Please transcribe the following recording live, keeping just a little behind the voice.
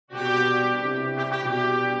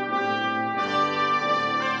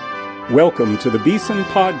Welcome to the Beeson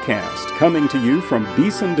Podcast, coming to you from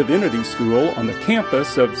Beeson Divinity School on the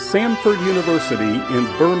campus of Samford University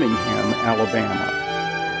in Birmingham, Alabama.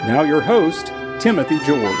 Now your host, Timothy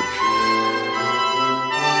George.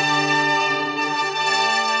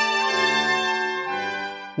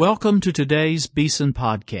 Welcome to today's Beeson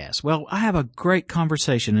Podcast. Well, I have a great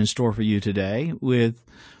conversation in store for you today with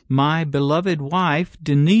my beloved wife,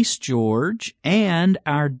 Denise George, and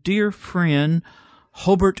our dear friend,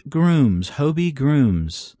 Hobart Grooms, Hobie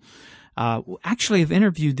Grooms. Actually, I've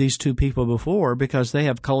interviewed these two people before because they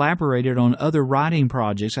have collaborated on other writing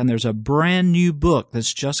projects, and there's a brand new book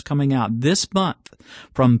that's just coming out this month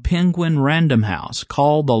from Penguin Random House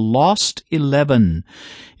called The Lost 11.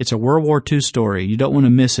 It's a World War II story. You don't want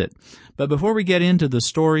to miss it. But before we get into the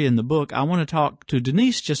story in the book, I want to talk to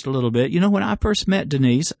Denise just a little bit. You know, when I first met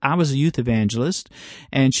Denise, I was a youth evangelist,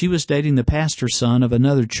 and she was dating the pastor's son of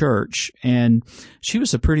another church, and she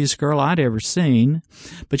was the prettiest girl I'd ever seen.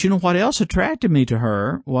 But you know what else attracted me to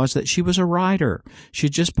her was that she was a writer. She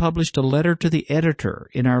just published a letter to the editor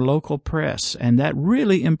in our local press, and that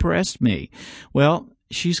really impressed me. Well,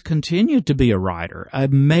 she's continued to be a writer, a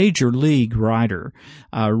major league writer,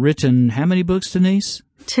 written how many books, Denise?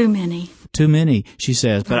 Too many. Too many, she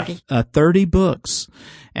says, 30. But 30 books.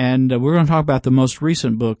 And we're going to talk about the most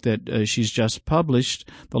recent book that she's just published,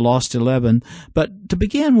 The Lost 11. But to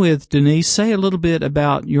begin with, Denise, say a little bit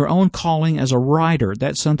about your own calling as a writer.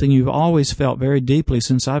 That's something you've always felt very deeply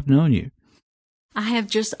since I've known you. I have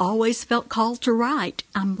just always felt called to write.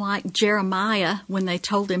 I'm like Jeremiah when they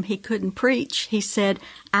told him he couldn't preach. He said,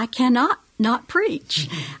 I cannot not preach.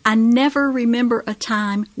 I never remember a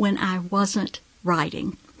time when I wasn't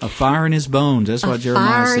writing. A fire in his bones. That's what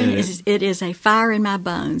Jeremiah said. It is a fire in my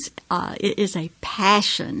bones. It is a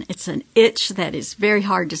passion. It's an itch that is very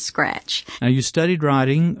hard to scratch. Now, you studied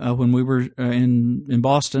writing when we were in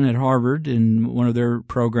Boston at Harvard in one of their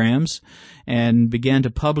programs, and began to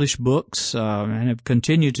publish books and have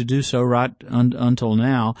continued to do so right until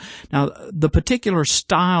now. Now, the particular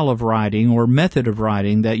style of writing or method of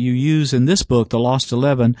writing that you use in this book, The Lost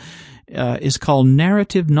 11, is called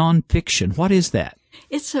narrative nonfiction. What is that?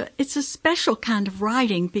 It's a special kind of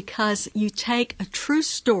writing because you take a true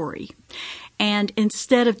story and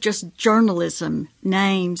instead of just journalism,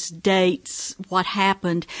 names, dates, what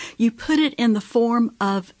happened, you put it in the form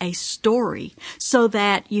of a story so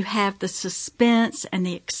that you have the suspense and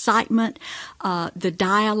the excitement, the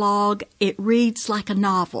dialogue. It reads like a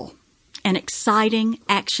novel, an exciting,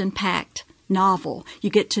 action-packed novel. You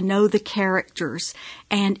get to know the characters,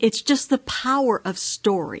 and it's just the power of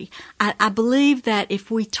story. I believe that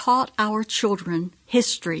if we taught our children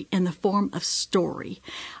history in the form of story,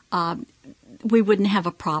 we wouldn't have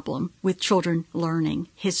a problem with children learning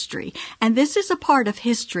history. And this is a part of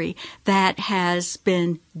history that has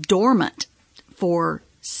been dormant for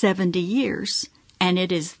 70 years. And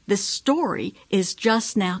this story is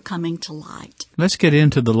just now coming to light. Let's get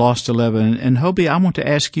into the Lost 11. And Hobie, I want to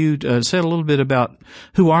ask you to say a little bit about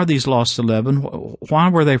who are these Lost 11? Why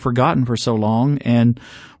were they forgotten for so long? And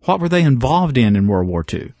what were they involved in World War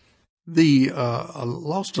II? The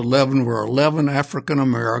Lost 11 were 11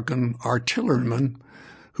 African-American artillerymen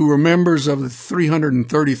who were members of the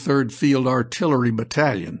 333rd Field Artillery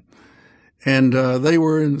Battalion. And they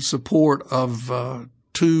were in support of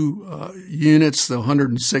two units, the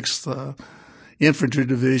 106th Infantry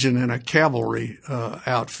Division and a cavalry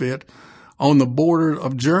outfit on the border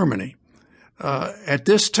of Germany. At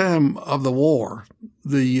this time of the war,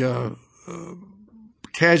 the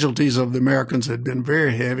casualties of the Americans had been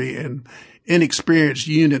very heavy, and inexperienced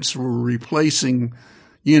units were replacing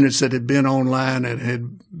units that had been online and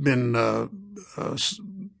had been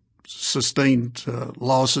sustained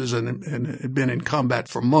losses and had been in combat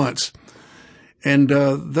for months. And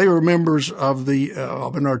they were members of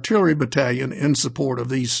an artillery battalion in support of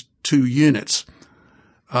these two units.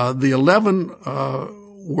 The 11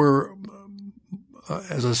 were,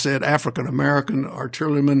 as I said, African-American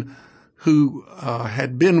artillerymen who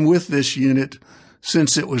had been with this unit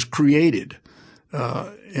since it was created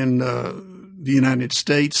in the United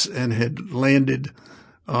States and had landed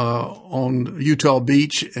on Utah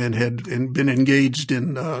Beach and had been engaged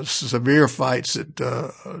in severe fights at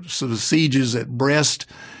sort of sieges at Brest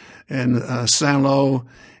and Saint-Lô,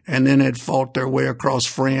 and then had fought their way across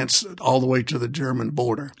France all the way to the German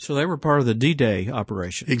border. So they were part of the D-Day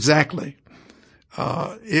operation. Exactly.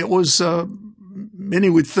 It was many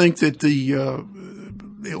would think that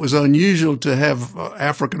it was unusual to have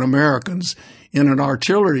African Americans in an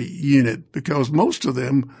artillery unit because most of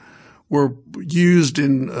them were used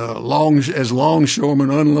in as longshoremen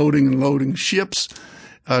unloading and loading ships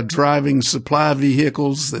driving supply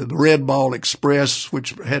vehicles, the Red Ball Express,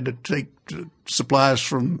 which had to take supplies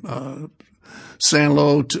from San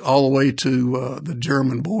Lo all the way to the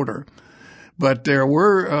German border. But there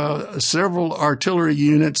were several artillery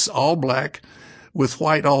units, all black, with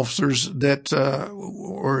white officers that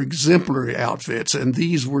were exemplary outfits, and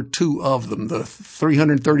these were two of them, the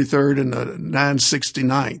 333rd and the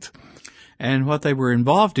 969th. And what they were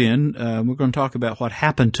involved in, we're going to talk about what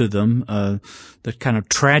happened to them, the kind of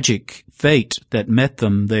tragic fate that met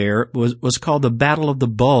them there was called the Battle of the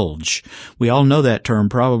Bulge. We all know that term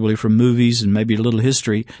probably from movies and maybe a little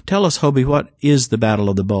history. Tell us, Hobie, what is the Battle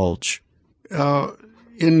of the Bulge?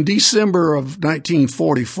 In December of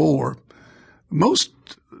 1944, most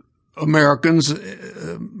Americans,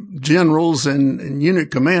 generals and unit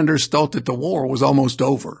commanders thought that the war was almost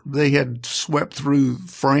over. They had swept through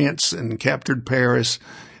France and captured Paris,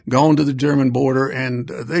 gone to the German border, and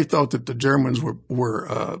they thought that the Germans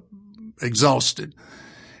were exhausted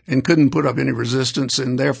and couldn't put up any resistance,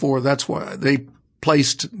 and therefore that's why they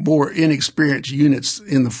placed more inexperienced units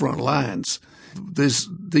in the front lines.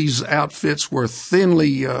 These outfits were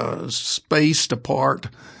thinly spaced apart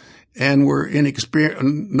and were inexperienced. A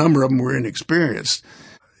number of them were inexperienced.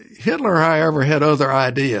 Hitler, however, had other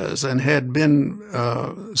ideas and had been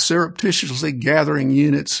surreptitiously gathering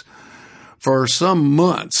units for some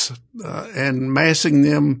months and massing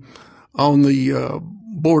them on the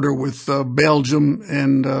border with Belgium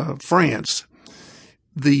and France.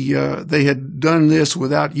 They had done this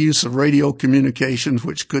without use of radio communications,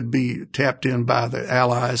 which could be tapped in by the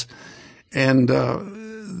Allies, and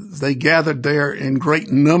they gathered there in great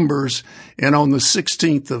numbers. And on the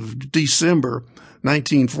 16th of December,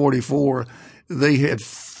 1944, they had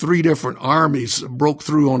three different armies broke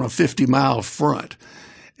through on a 50-mile front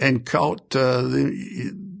and caught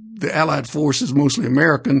the Allied forces, mostly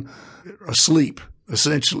American, asleep,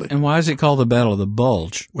 essentially. And why is it called the Battle of the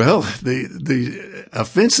Bulge? Well, the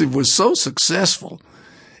offensive was so successful,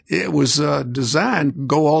 it was designed to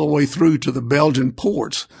go all the way through to the Belgian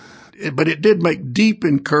ports. But it did make deep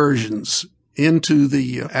incursions into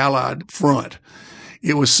the Allied front.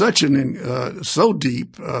 It was so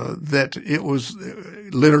deep that it was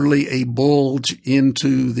literally a bulge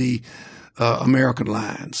into the American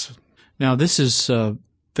lines. Now, this is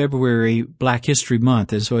February Black History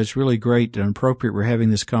Month, and so it's really great and appropriate we're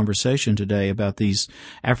having this conversation today about these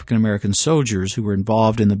African-American soldiers who were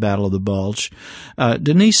involved in the Battle of the Bulge.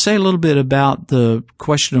 Denise, say a little bit about the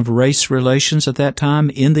question of race relations at that time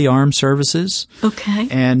in the armed services. Okay.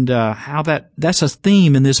 And how that's a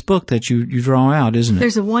theme in this book that you draw out, isn't it?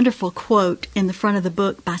 There's a wonderful quote in the front of the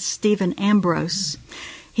book by Stephen Ambrose.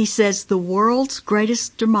 He says, "The world's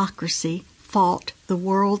greatest democracy fought the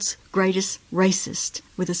world's greatest racist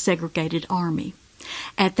with a segregated army."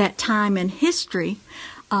 At that time in history,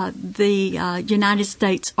 the United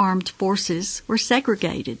States Armed Forces were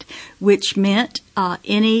segregated, which meant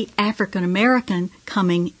any African American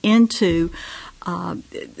coming into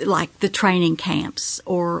like the training camps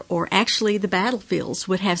or actually the battlefields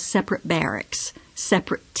would have separate barracks,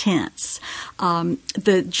 separate tents.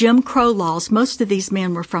 The Jim Crow laws, most of these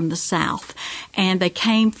men were from the South, and they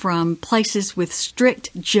came from places with strict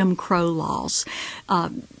Jim Crow laws,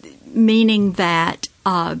 meaning that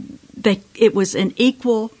it was an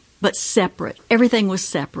equal but separate. Everything was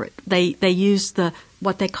separate. They used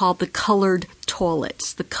what they called the colored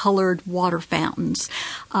toilets, the colored water fountains.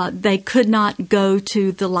 They could not go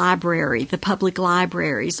to the library, the public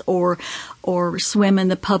libraries, or swim in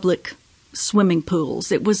the public swimming pools.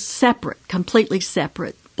 It was separate, completely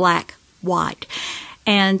separate, black, white.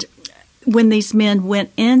 And when these men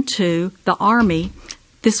went into the Army,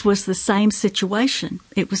 this was the same situation.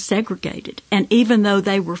 It was segregated. And even though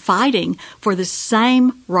they were fighting for the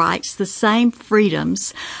same rights, the same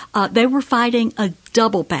freedoms, they were fighting a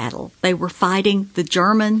double battle. They were fighting the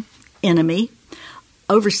German enemy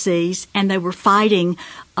overseas, and they were fighting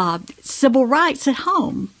civil rights at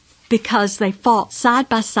home, because they fought side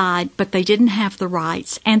by side, but they didn't have the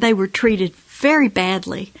rights, and they were treated very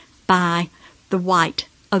badly by the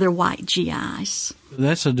other white GIs.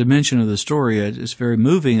 That's a dimension of the story. It's very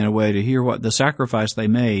moving in a way to hear what the sacrifice they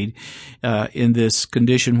made in this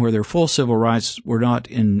condition where their full civil rights were not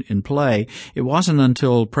in play. It wasn't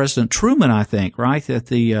until President Truman, I think, right, that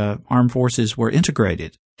the armed forces were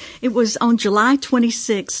integrated. It was on July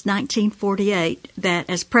 26, 1948, that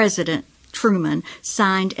as president, Truman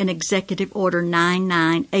signed an Executive Order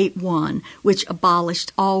 9981, which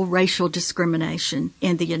abolished all racial discrimination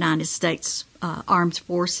in the United States Armed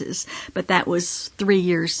Forces. But that was 3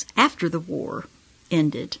 years after the war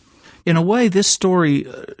ended. In a way, this story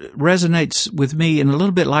resonates with me in a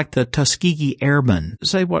little bit like the Tuskegee Airmen.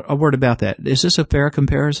 Say a word about that. Is this a fair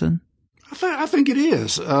comparison? I think it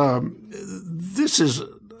is. This is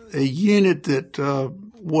a unit that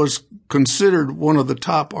was considered one of the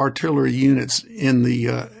top artillery units in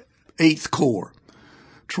the 8th Corps,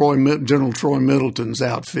 General Troy Middleton's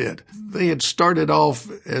outfit. They had started off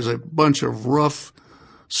as a bunch of rough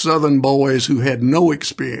Southern boys who had no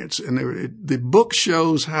experience. And the book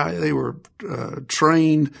shows how they were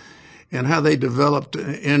trained and how they developed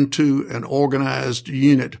into an organized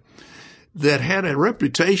unit that had a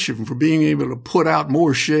reputation for being able to put out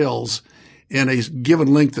more shells in a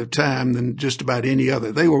given length of time than just about any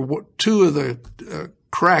other. They were two of the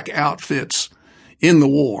crack outfits in the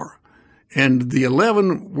war, and the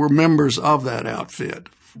 11 were members of that outfit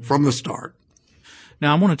from the start.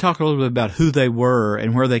 Now, I want to talk a little bit about who they were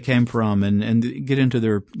and where they came from and get into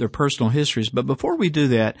their personal histories. But before we do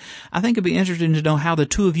that, I think it'd be interesting to know how the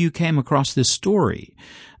two of you came across this story.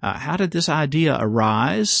 How did this idea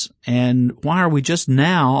arise, and why are we just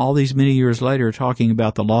now, all these many years later, talking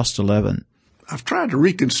about the Lost 11? I've tried to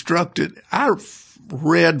reconstruct it. I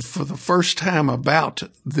read for the first time about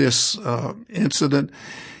this incident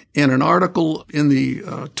in an article in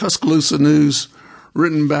the Tuscaloosa News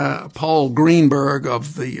written by Paul Greenberg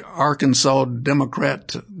of the Arkansas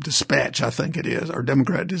Democrat Dispatch, I think it is, or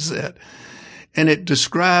Democrat Gazette. And it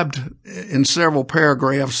described in several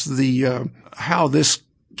paragraphs the how this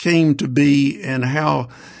came to be and how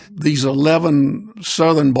these 11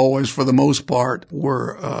 Southern boys, for the most part,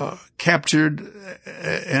 were captured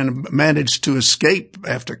and managed to escape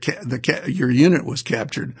after your unit was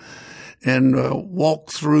captured, and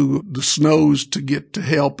walked through the snows to get to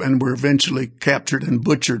help, and were eventually captured and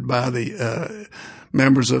butchered by the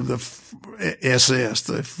members of the SS,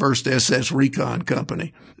 the first SS Recon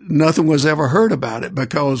Company. Nothing was ever heard about it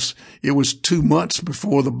because it was 2 months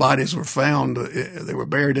before the bodies were found. They were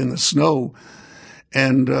buried in the snow,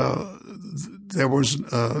 and there was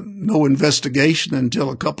no investigation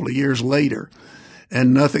until a couple of years later,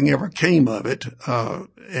 and nothing ever came of it.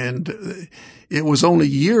 And it was only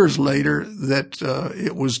years later that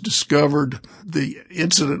it was discovered, the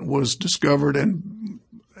incident was discovered, and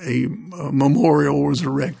a memorial was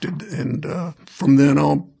erected. And from then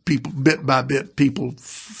on, bit by bit, people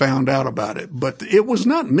found out about it. But it was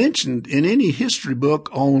not mentioned in any history book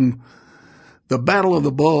on the Battle of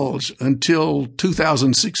the Bulge until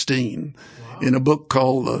 2016 in a book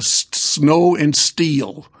called Snow and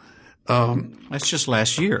Steel. That's just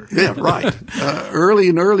last year. Yeah, right. Early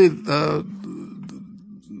in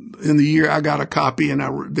the year, I got a copy,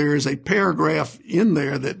 and there is a paragraph in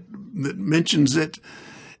there that mentions it,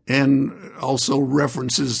 and also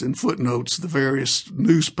references in footnotes the various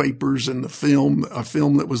newspapers and a film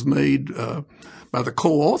that was made by the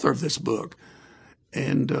co-author of this book.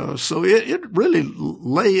 And so it really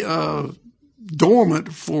lay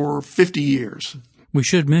dormant for 50 years. We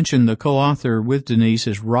should mention the co-author with Denise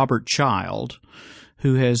is Robert Child,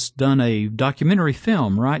 who has done a documentary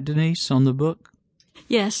film, right, Denise, on the book?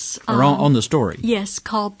 Yes. Or on the story. Yes,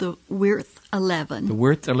 called the Worth 11. The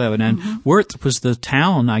Worth 11. And Worth was the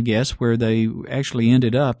town, I guess, where they actually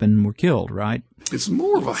ended up and were killed, right? It's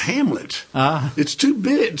more of a hamlet. It's too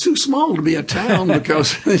big, too small to be a town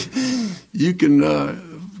because you can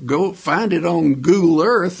go find it on Google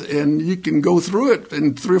Earth and you can go through it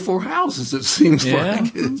in 3 or 4 houses, it seems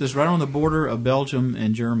like. It's just right on the border of Belgium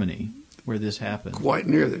and Germany where this happened. Quite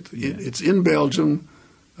near it. It's in Belgium,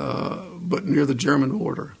 but near the German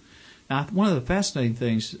border. Now, one of the fascinating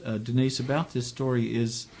things, Denise, about this story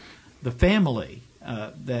is the family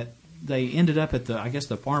that they ended up at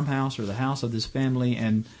the farmhouse or the house of this family,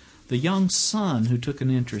 and the young son who took an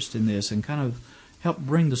interest in this and kind of helped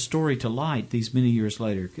bring the story to light these many years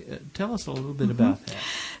later. Tell us a little bit about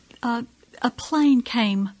that. A plane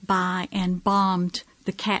came by and bombed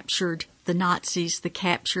the Nazis,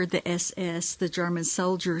 the SS, the German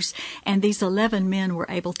soldiers, and these 11 men were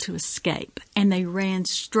able to escape, and they ran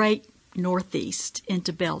straight northeast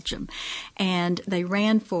into Belgium, and they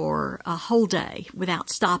ran for a whole day without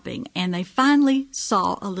stopping, and they finally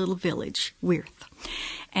saw a little village, Worth,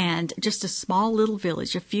 and just a small little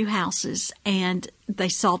village, a few houses, and they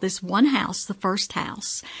saw this one house, the first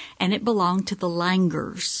house, and it belonged to the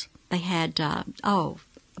Langers. They had a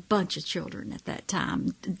bunch of children at that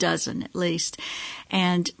time, a dozen at least,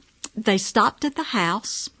 and they stopped at the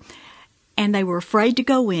house, and they were afraid to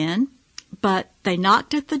go in, but they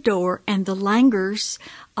knocked at the door, and the Langers,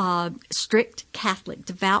 strict Catholic,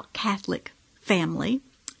 devout Catholic family,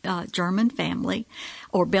 German family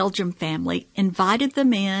or Belgian family, invited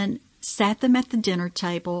them in, sat them at the dinner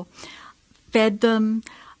table, fed them,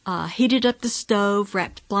 heated up the stove,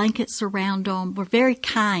 wrapped blankets around them, were very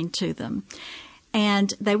kind to them.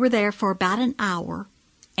 And they were there for about an hour,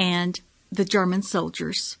 and the German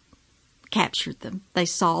soldiers captured them. They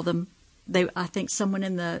saw them. I think someone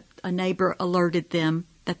a neighbor alerted them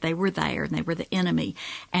that they were there and they were the enemy,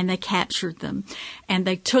 and they captured them. And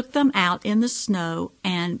they took them out in the snow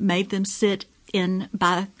and made them sit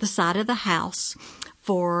by the side of the house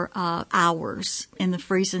for hours in the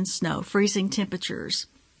freezing snow, freezing temperatures.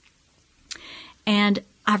 And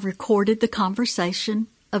I've recorded the conversation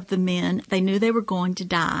of the men. They knew they were going to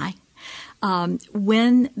die.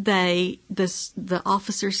 When the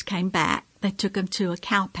officers came back, they took them to a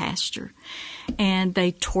cow pasture, and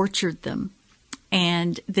they tortured them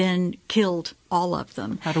and then killed all of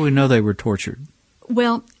them. How do we know they were tortured?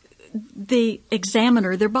 Well, the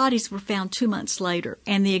examiner, their bodies were found 2 months later,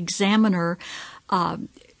 and the examiner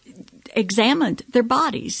examined their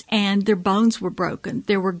bodies, and their bones were broken.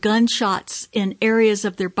 There were gunshots in areas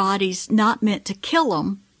of their bodies not meant to kill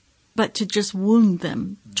them, but to just wound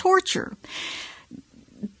them. Torture.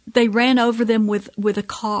 They ran over them with a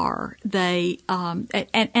car. They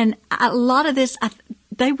and a lot of this,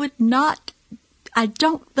 they would not. I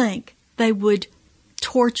don't think they would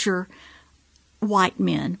torture white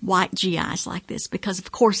men, white GIs like this, because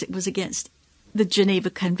of course it was against the Geneva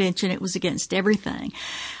Convention. It was against everything.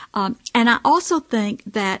 And I also think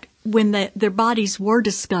that when their bodies were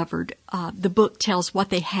discovered, the book tells what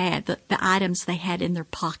they had, the items they had in their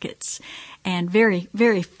pockets, and very,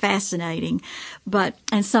 very fascinating.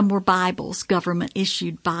 And some were Bibles, government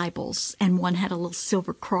issued Bibles, and one had a little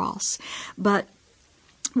silver cross. But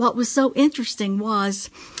what was so interesting was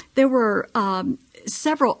there were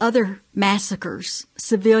several other massacres,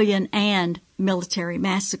 civilian and military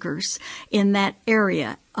massacres in that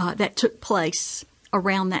area that took place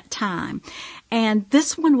around that time. And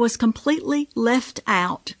this one was completely left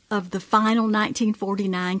out of the final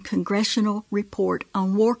 1949 Congressional Report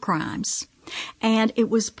on War Crimes. And it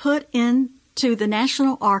was put into the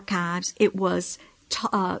National Archives. It was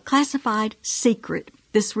classified secret,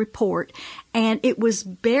 this report, and it was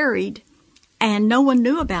buried, and no one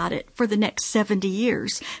knew about it for the next 70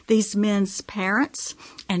 years. These men's parents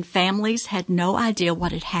and families had no idea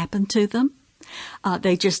what had happened to them.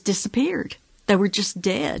 They just disappeared. They were just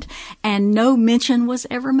dead, and no mention was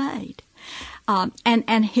ever made.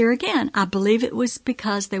 And here again, I believe it was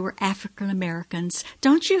because they were African Americans.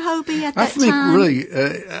 Don't you, Hobie, at that time? I think really,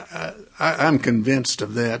 I'm convinced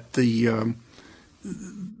of that.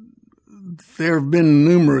 There have been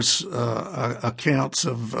numerous accounts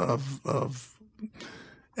of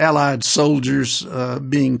Allied soldiers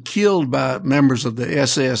being killed by members of the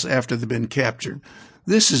SS after they've been captured.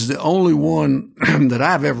 This is the only one that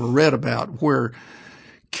I've ever read about where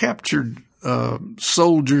captured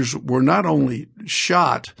soldiers were not only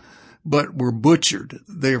shot, but were butchered.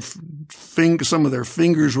 Some of their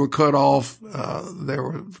fingers were cut off.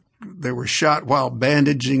 They were shot while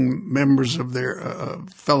bandaging members of their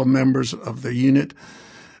fellow members of the unit.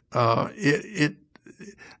 I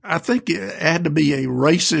think it had to be a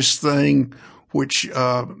racist thing, which you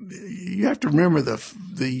have to remember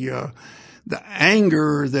the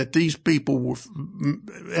anger that these people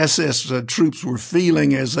SS troops were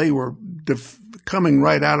feeling as they were coming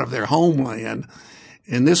right out of their homeland,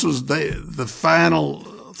 and this was the final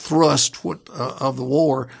thrust of the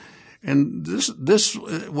war. And this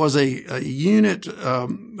was a unit,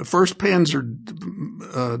 the 1st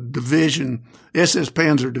Panzer Division, SS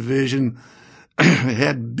Panzer Division,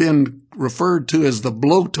 had been referred to as the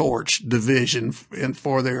Blowtorch Division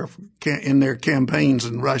in their campaigns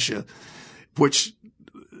in Russia, which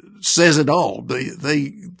says it all.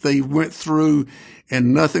 They went through,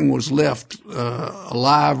 and nothing was left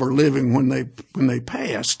alive or living when they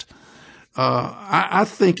passed. I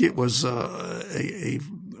think it was a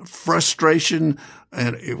frustration,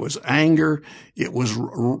 and it was anger. It was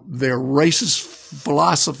their racist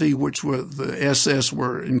philosophy, which the SS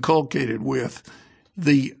were inculcated with.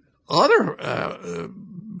 The other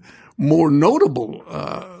more notable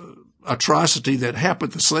atrocity that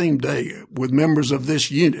happened the same day with members of this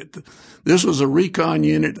unit. This was a recon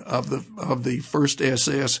unit of the 1st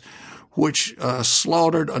SS, which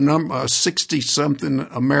slaughtered 60-something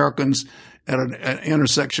Americans at an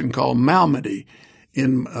intersection called Malmedy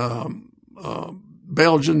in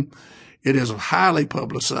Belgium. It is highly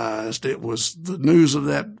publicized. The news of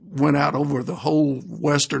that went out over the whole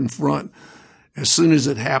Western Front as soon as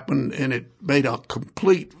it happened, and it made a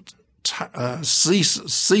complete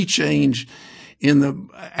sea change in the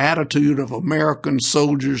attitude of American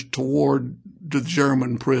soldiers toward the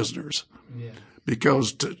German prisoners. Yeah.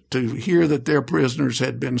 Because to hear that their prisoners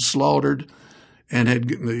had been slaughtered and had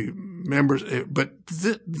the members, but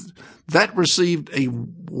that received a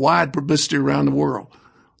wide publicity around the world.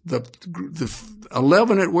 The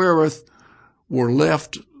 11 at Wereth were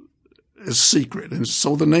left as secret, and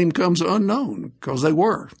so the name comes unknown because they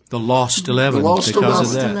were the Lost 11. The Lost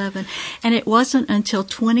 11. And it wasn't until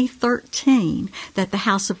 2013 that the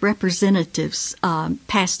House of Representatives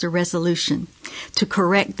passed a resolution to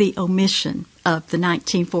correct the omission of the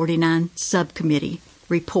 1949 subcommittee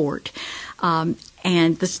report.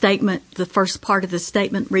 And the statement, the first part of the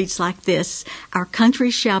statement reads like this: "Our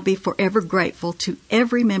country shall be forever grateful to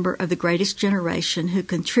every member of the greatest generation who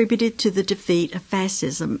contributed to the defeat of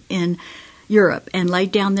fascism in Europe and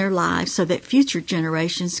laid down their lives so that future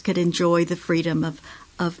generations could enjoy the freedom of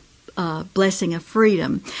blessing of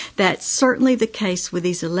freedom." That's certainly the case with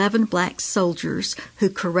these 11 black soldiers who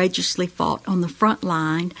courageously fought on the front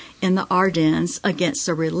line in the Ardennes against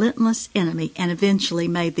a relentless enemy and eventually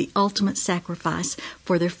made the ultimate sacrifice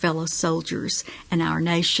for their fellow soldiers and our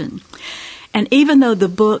nation. And even though the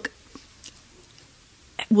book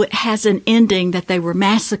has an ending that they were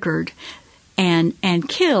massacred and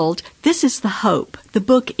killed, this is the hope. The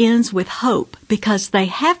book ends with hope because they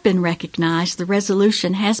have been recognized. The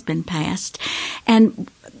resolution has been passed. And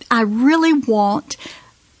I really want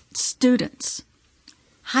students,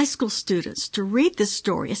 high school students, to read this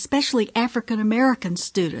story, especially African American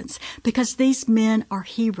students, because these men are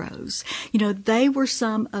heroes. You know, they were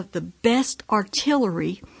some of the best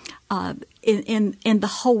artillery in the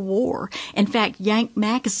whole war. In fact, Yank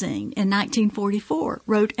magazine in 1944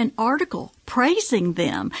 wrote an article praising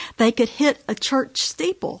them. They could hit a church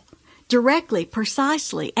steeple directly,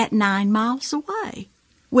 precisely at 9 miles away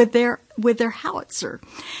with their howitzer.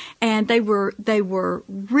 And they were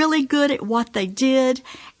really good at what they did,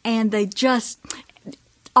 and they just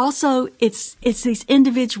also it's these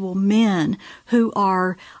individual men who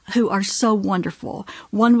are so wonderful.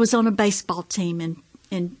 One was on a baseball team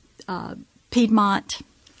in Piedmont,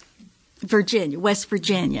 Virginia, West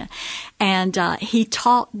Virginia, and he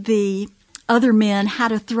taught the other men how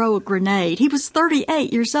to throw a grenade. He was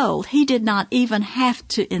 38 years old. He did not even have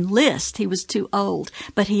to enlist. He was too old,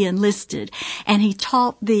 but he enlisted, and he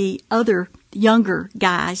taught the other younger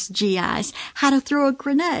guys, GIs, how to throw a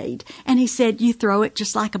grenade. And he said, "You throw it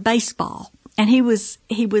just like a baseball." And he was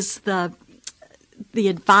the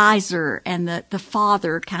advisor and the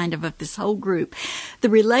father kind of this whole group. The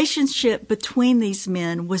relationship between these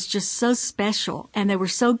men was just so special, and they were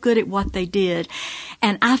so good at what they did.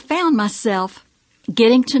 And I found myself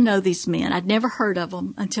getting to know these men. I'd never heard of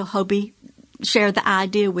them until Hobie shared the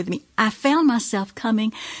idea with me. I found myself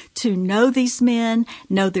coming to know these men,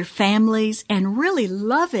 know their families, and really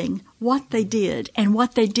loving what they did and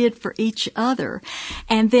what they did for each other.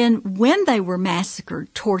 And then when they were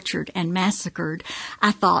massacred, tortured and massacred,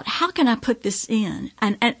 I thought, how can I put this in?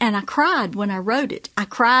 And I cried when I wrote it. I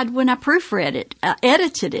cried when I proofread it,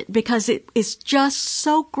 edited it, because it is just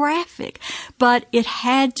so graphic. But it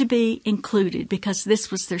had to be included because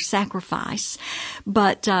this was their sacrifice.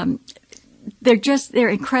 But they're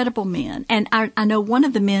incredible men. And I know one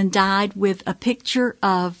of the men died with a picture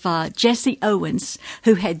of Jesse Owens,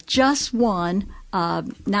 who had just won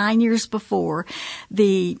 9 years before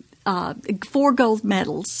the 4 gold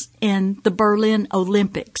medals in the Berlin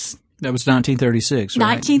Olympics. That was 1936,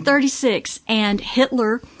 right? 1936. And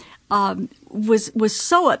Hitler was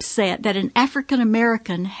so upset that an African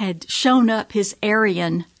American had shown up his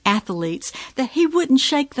Aryan athletes that he wouldn't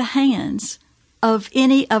shake the hands of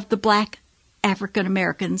any of the black African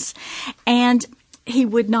Americans, and he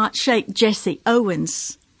would not shake Jesse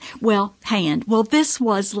Owens' hand. Well, this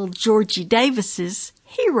was little Georgie Davis's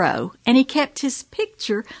hero, and he kept his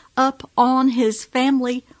picture up on his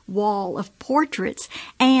family wall of portraits,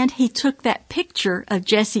 and he took that picture of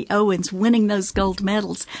Jesse Owens winning those gold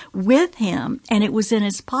medals with him, and it was in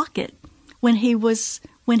his pocket when he was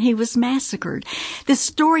massacred. This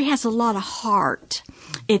story has a lot of heart.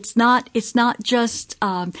 It's not just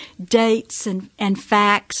dates and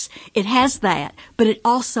facts. It has that, but it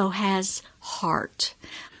also has heart.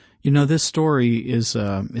 You know, this story is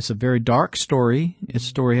it's a very dark story. Its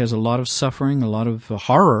story has a lot of suffering, a lot of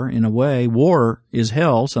horror in a way. War is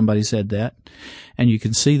hell, somebody said that. And you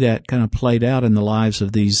can see that kind of played out in the lives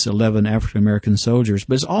of these 11 African American soldiers.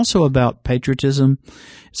 But it's also about patriotism.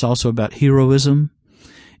 It's also about heroism.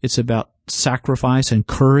 It's about sacrifice and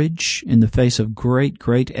courage in the face of great,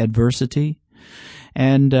 great adversity.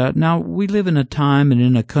 And now we live in a time and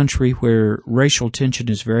in a country where racial tension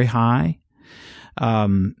is very high.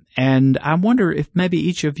 And I wonder if maybe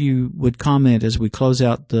each of you would comment as we close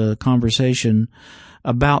out the conversation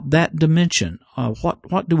about that dimension.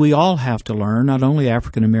 What do we all have to learn, not only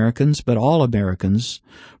African Americans, but all Americans,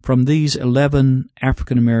 from these 11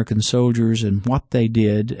 African American soldiers and what they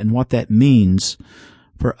did and what that means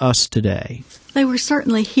for us today? They were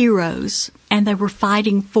certainly heroes, and they were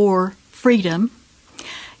fighting for freedom,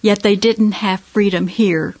 yet they didn't have freedom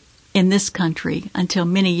here in this country until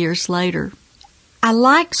many years later. I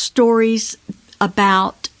like stories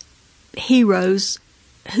about heroes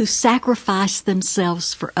who sacrifice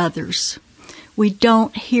themselves for others. We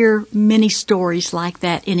don't hear many stories like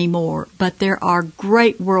that anymore, but there are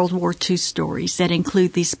great World War II stories that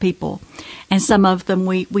include these people, and some of them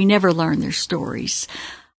we never learn their stories.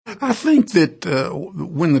 I think that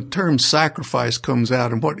when the term sacrifice comes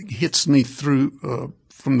out, and what hits me through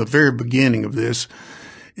from the very beginning of this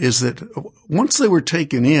is that once they were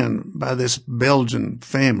taken in by this Belgian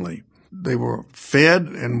family, they were fed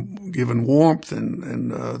and given warmth,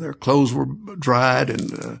 and their clothes were dried.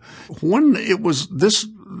 And when it was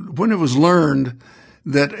learned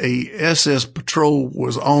that a SS patrol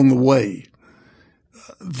was on the way,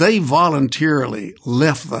 they voluntarily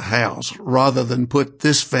left the house rather than put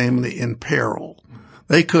this family in peril.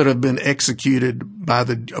 They could have been executed by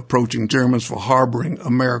the approaching Germans for harboring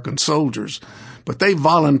American soldiers, but they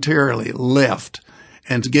voluntarily left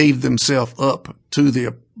and gave themselves up to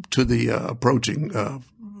the approaching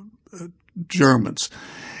Germans,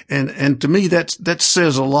 and to me that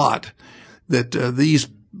says a lot. That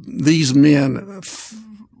these men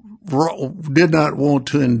did not want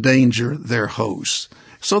to endanger their hosts.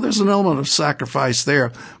 So there's an element of sacrifice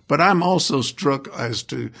there. But I'm also struck as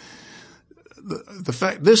to the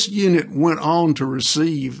fact this unit went on to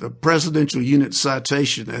receive the Presidential Unit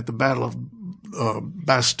Citation at the Battle of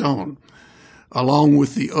Bastogne, along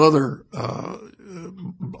with the other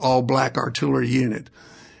all-black artillery unit.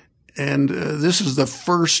 And this is the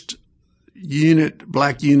first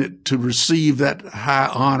black unit to receive that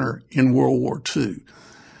high honor in World War II.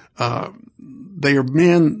 They are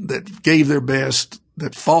men that gave their best,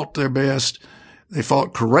 that fought their best. They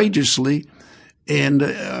fought courageously and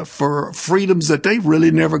for freedoms that they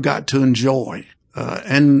really never got to enjoy.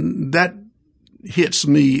 And that hits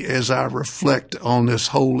me as I reflect on this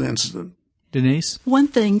whole incident. Denise? One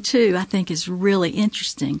thing, too, I think is really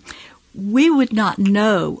interesting. We would not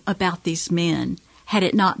know about these men had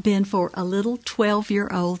it not been for a little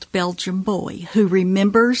 12-year-old Belgian boy who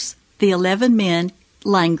remembers the 11 men,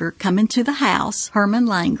 Langer, come into the house, Herman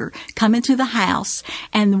Langer, come into the house,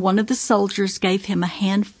 and one of the soldiers gave him a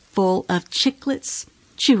handful of Chiclets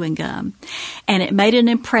chewing gum. And it made an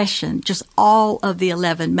impression, just all of the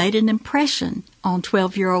 11 made an impression on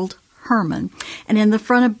 12-year-old Herman. And in the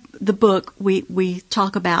front of the book, we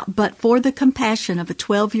talk about, but for the compassion of a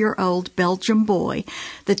 12-year-old Belgian boy,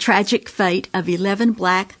 the tragic fate of 11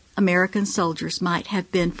 black American soldiers might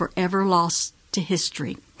have been forever lost to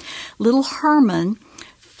history. Little Herman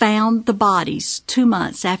found the bodies 2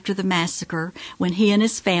 months after the massacre when he and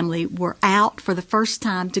his family were out for the first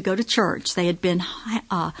time to go to church. They had been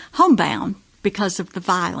homebound because of the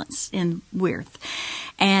violence in Weirth.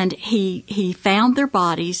 And he found their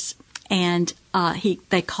bodies, and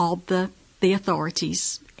they called the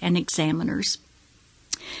authorities and examiners.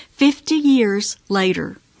 50 years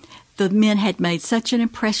later, the men had made such an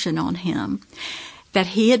impression on him that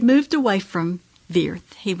he had moved away from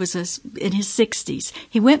Weirth. He was in his 60s.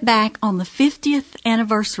 He went back on the 50th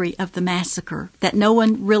anniversary of the massacre that no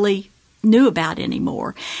one really knew about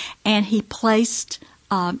anymore, and he placed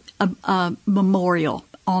a memorial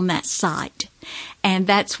on that site. And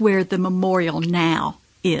that's where the memorial now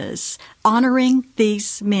is, honoring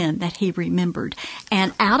these men that he remembered.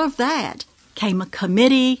 And out of that came a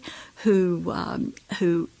committee who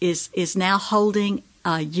is now holding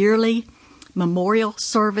a yearly memorial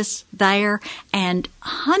service there, and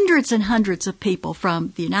hundreds of people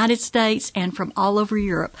from the United States and from all over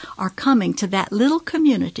Europe are coming to that little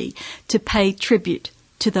community to pay tribute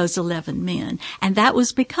to those 11 men. And that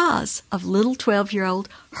was because of little 12-year-old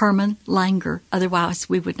Herman Langer. Otherwise,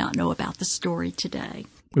 we would not know about the story today.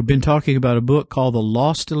 We've been talking about a book called The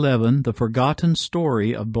Lost 11, The Forgotten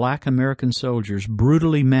Story of Black American Soldiers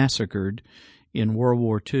Brutally Massacred in World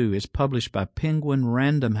War II. It's published by Penguin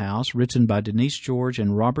Random House, written by Denise George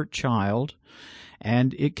and Robert Child,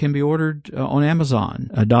 and it can be ordered on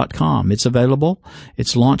Amazon.com. It's available.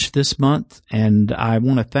 It's launched this month, and I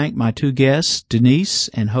want to thank my two guests, Denise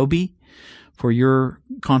and Hobie, for your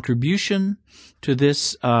contribution to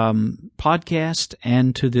this podcast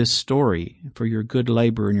and to this story, for your good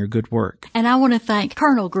labor and your good work. And I want to thank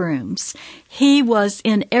Colonel Grooms. He was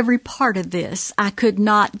in every part of this.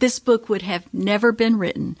 This book would have never been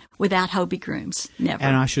written without Hobie Grooms. Never.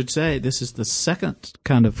 And I should say this is the second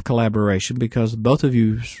kind of collaboration, because both of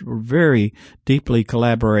you were very deeply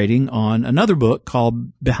collaborating on another book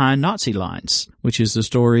called Behind Nazi Lines, which is the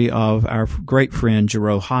story of our great friend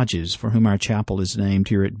Jerome Hodges, for whom our chapel is named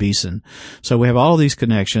here at Beeson. So we have all of these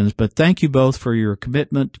connections, but thank you both for your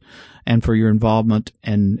commitment and for your involvement,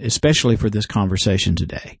 and especially for this conversation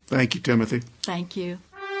today. Thank you, Timothy. Thank you.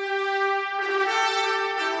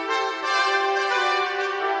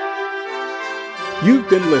 You've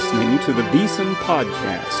been listening to the Beeson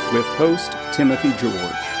Podcast with host Timothy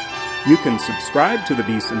George. You can subscribe to the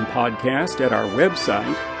Beeson Podcast at our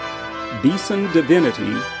website,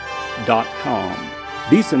 BeesonDivinity.com.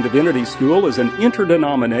 Beeson Divinity School is an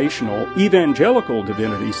interdenominational evangelical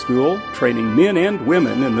divinity school training men and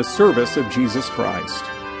women in the service of Jesus Christ.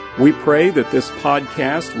 We pray that this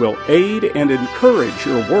podcast will aid and encourage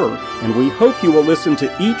your work, and we hope you will listen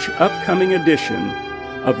to each upcoming edition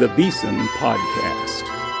of the Beeson Podcast.